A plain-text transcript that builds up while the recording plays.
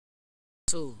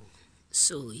So,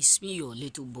 so it's me, your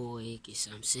little boy, K.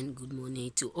 Samson. Good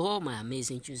morning to all my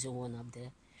amazing chosen one up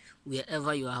there.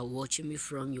 Wherever you are watching me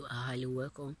from, you are highly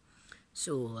welcome.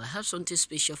 So, I have something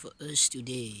special for us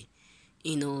today.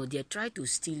 They try to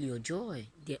steal your joy.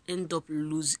 They end up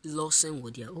losing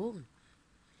with their own.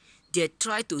 They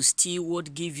try to steal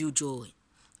what give you joy.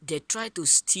 They try to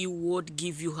steal what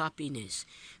give you happiness.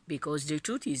 Because the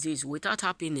truth is this, without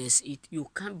happiness, you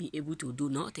can't be able to do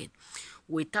nothing.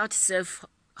 Without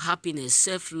self-happiness,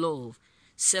 self-love,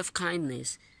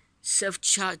 self-kindness,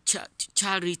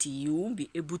 self-charity, you won't be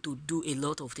able to do a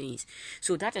lot of things.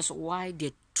 So that is why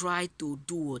they try to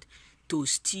do what? To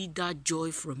steal that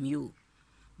joy from you.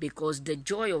 Because the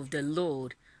joy of the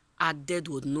Lord added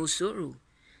with no sorrow.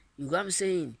 You know what I'm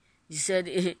saying? He said,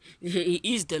 he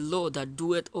is the Lord that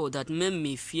doeth all, that men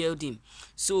may fear him.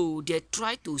 So they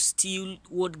try to steal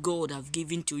what God have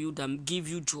given to you, that give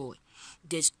you joy.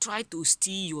 They try to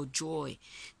steal your joy.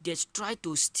 They try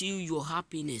to steal your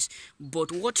happiness.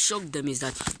 But what shocked them is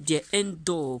that they end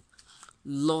up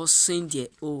losing their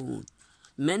own.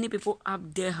 Many people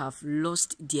up there have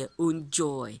lost their own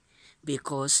joy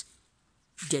because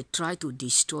they try to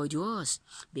destroy yours,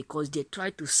 because they try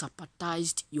to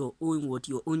sabotage your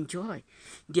own joy.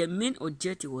 Their main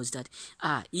objective was that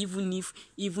even if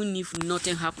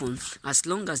nothing happens, as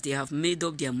long as they have made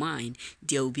up their mind,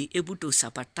 they will be able to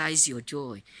sabotage your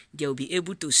joy. They will be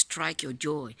able to strike your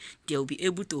joy. They will be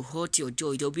able to hurt your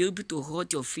joy. They will be able to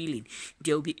hurt your feeling.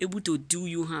 They will be able to do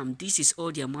you harm. This is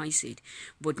all their mindset.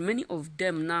 But many of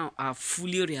them now are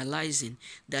fully realizing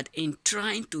that in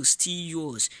trying to steal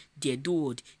yours, they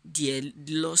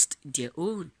lost their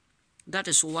own. That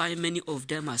is why many of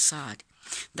them are sad.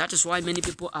 That is why many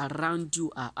people around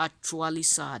you are actually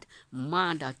sad,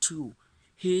 mad at you,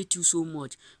 hate you so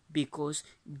much, because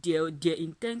their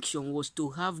intention was to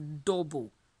have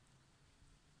double.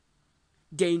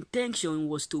 Their intention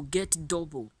was to get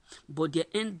double, but they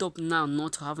end up now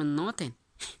not having nothing.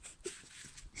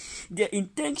 Their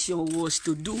intention was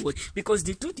to do what? Because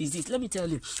the truth is this, let me tell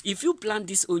you, if you plant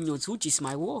these onions, which is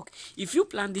my work, if you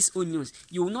plant these onions,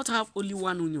 you will not have only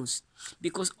one onions.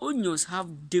 Because onions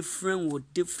have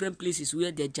different places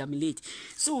where they germinate.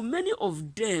 So many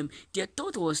of them, their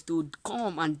thought was to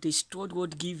come and destroy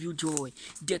what give you joy.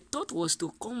 Their thought was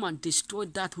to come and destroy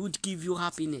that which give you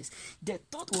happiness. Their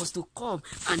thought was to come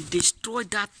and destroy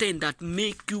that thing that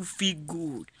make you feel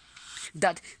good.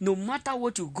 That no matter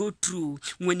what you go through,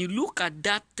 when you look at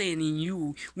that thing in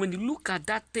you, when you look at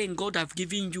that thing God have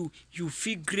given you, you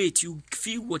feel great, you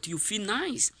feel what? You feel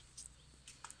nice.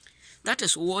 That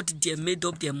is what they made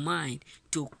up their mind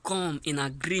to come in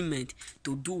agreement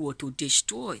to do what? To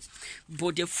destroy.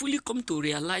 But they fully come to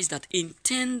realize that in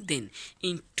trying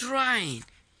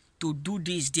to do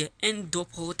this, they end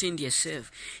up hurting themselves.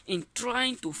 In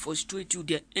trying to frustrate you,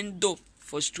 they end up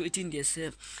frustrating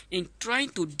themselves. In trying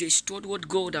to destroy what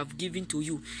God have given to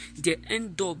you, they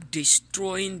end up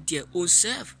destroying their own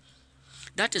self.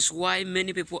 That is why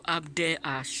many people up there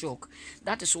are shocked.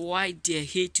 That is why they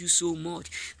hate you so much.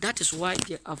 That is why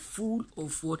they are full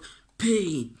of what?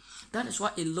 Pain. That is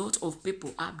why a lot of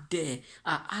people up there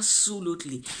are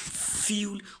absolutely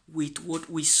filled with what?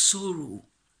 With sorrow.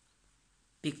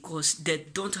 Because they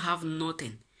don't have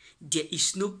nothing. There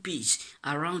is no peace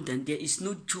around them. There is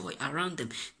no joy around them.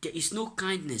 There is no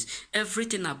kindness.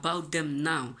 Everything about them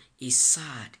now is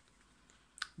sad.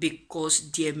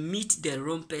 Because they meet the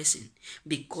wrong person.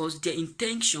 Because their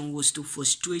intention was to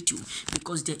frustrate you.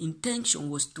 Because their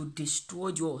intention was to destroy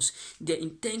yours. Their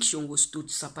intention was to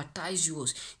sabotage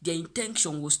yours. Their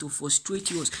intention was to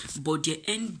frustrate yours. But they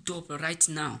end up right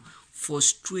now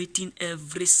frustrating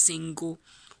every single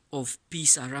of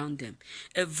peace around them,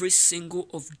 every single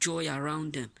of joy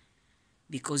around them,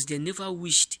 because they never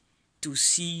wished to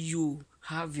see you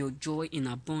have your joy in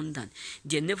abundance.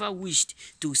 They never wished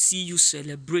to see you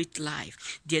celebrate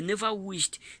life. They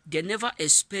never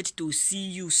expect to see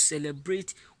you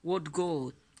celebrate what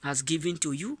God has given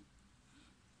to you.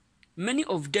 Many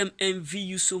of them envy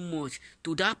you so much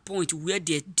to that point where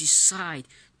they decide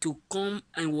to come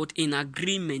and what? In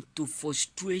agreement to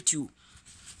frustrate you.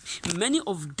 Many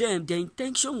of them, their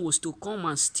intention was to come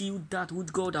and steal that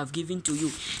which God have given to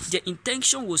you. Their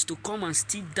intention was to come and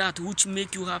steal that which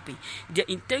make you happy. Their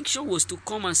intention was to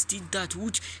come and steal that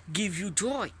which give you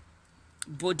joy.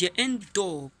 But they end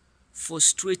up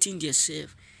frustrating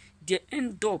themselves. They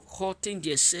end up hurting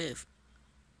themselves,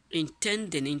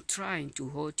 intending and trying to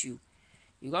hurt you.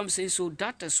 You know what I'm saying? So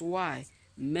that is why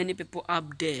many people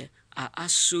up there are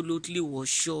absolutely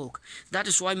shocked. That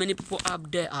is why many people up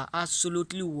there are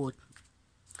absolutely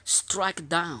struck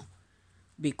down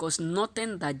because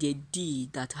nothing that they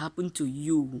did that happened to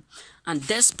you, and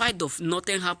despite of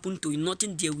nothing happened to you,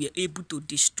 nothing they were able to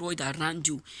destroy around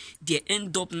you, they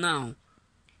end up now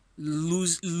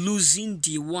losing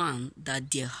the one that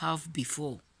they have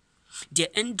before. They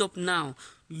end up now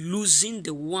losing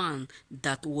the one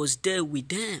that was there with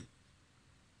them,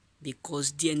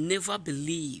 because they never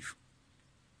believe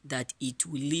that it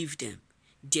will leave them.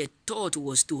 Their thought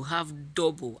was to have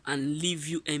double and leave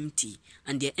you empty,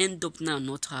 and they end up now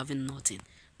not having nothing.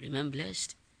 Remain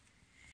blessed.